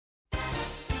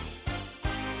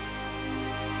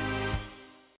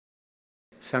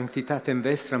sanctitatem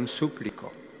vestram supplico,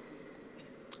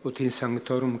 ut in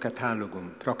sanctorum catalogum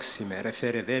proxime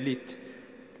refere velit,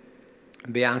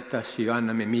 beatas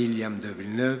Ioannam Emiliam de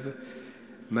Villeneuve,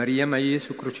 Mariam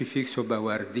Iesu crucifixo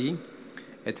Bauardi,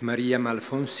 et Mariam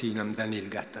Alphonsinam Danil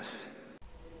Ghattas.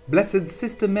 Blessed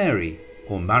Sister Mary,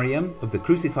 or Mariam of the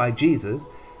Crucified Jesus,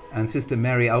 and Sister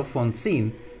Marie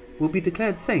Alphonsine will be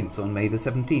declared saints on May the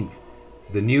 17th.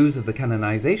 The news of the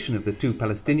canonization of the two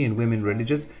Palestinian women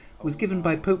religious was given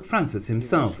by Pope Francis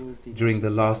himself during the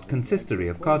last consistory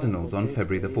of cardinals on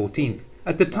February the 14th.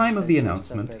 At the time of the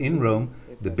announcement in Rome,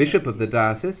 the Bishop of the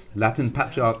diocese, Latin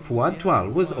Patriarch Fuad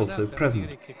Tual, was also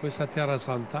present.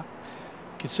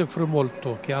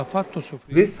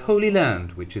 This holy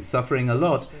land, which is suffering a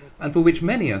lot, and for which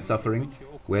many are suffering,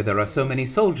 where there are so many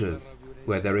soldiers,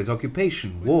 where there is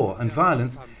occupation, war and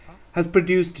violence, has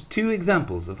produced two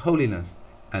examples of holiness,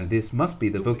 and this must be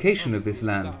the vocation of this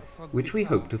land, which we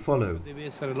hope to follow.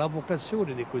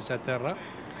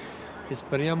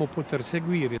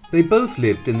 They both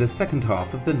lived in the second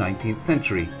half of the 19th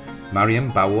century.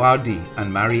 Mariam Bauardi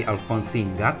and Marie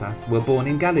Alphonsine Ghattas were born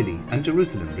in Galilee and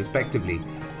Jerusalem, respectively.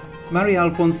 Marie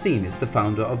Alphonsine is the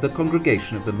founder of the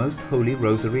Congregation of the Most Holy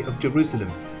Rosary of Jerusalem,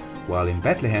 while in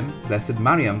Bethlehem, Blessed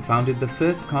Mariam founded the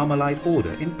first Carmelite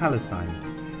order in Palestine.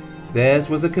 Theirs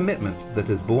was a commitment that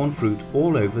has borne fruit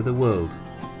all over the world.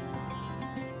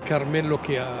 Carmelo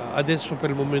che adesso per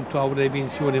il momento ha una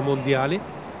dimensione mondiale,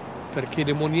 perché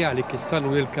le moniali che stanno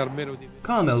nel Carmelo di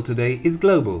Carmel today is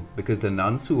global because the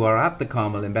nuns who are at the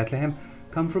Carmel in Bethlehem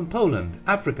come from Poland,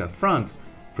 Africa, France,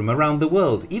 from around the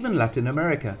world, even Latin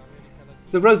America.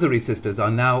 The Rosary Sisters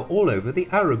are now all over the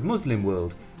Arab Muslim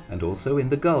world and also in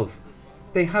the Gulf.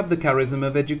 They have the charism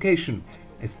of education,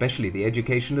 especially the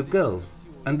education of girls,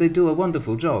 and they do a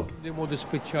wonderful job. In modo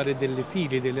speciale delle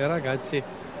figlie e delle ragazze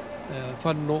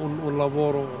fanno un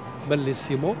lavoro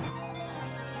bellissimo.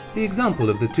 The example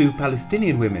of the two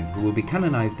Palestinian women who will be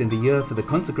canonized in the year for the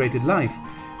consecrated life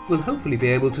will hopefully be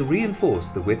able to reinforce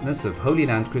the witness of Holy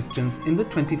Land Christians in the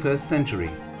 21st century.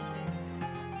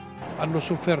 Hanno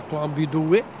sofferto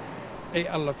ambedue e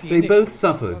alla fine They both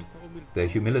suffered. Their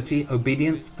humility,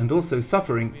 obedience and also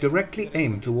suffering directly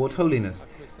aim toward holiness,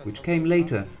 which came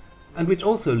later, and which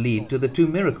also lead to the two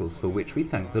miracles for which we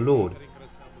thank the Lord.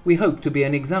 We hope to be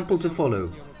an example to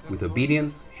follow, with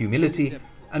obedience, humility,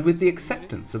 and with the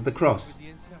acceptance of the cross.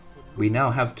 We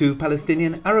now have two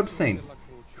Palestinian Arab saints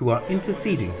who are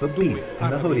interceding for peace in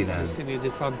the Holy Land.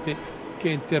 che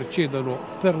intercedono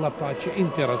per la pace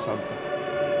intera santa.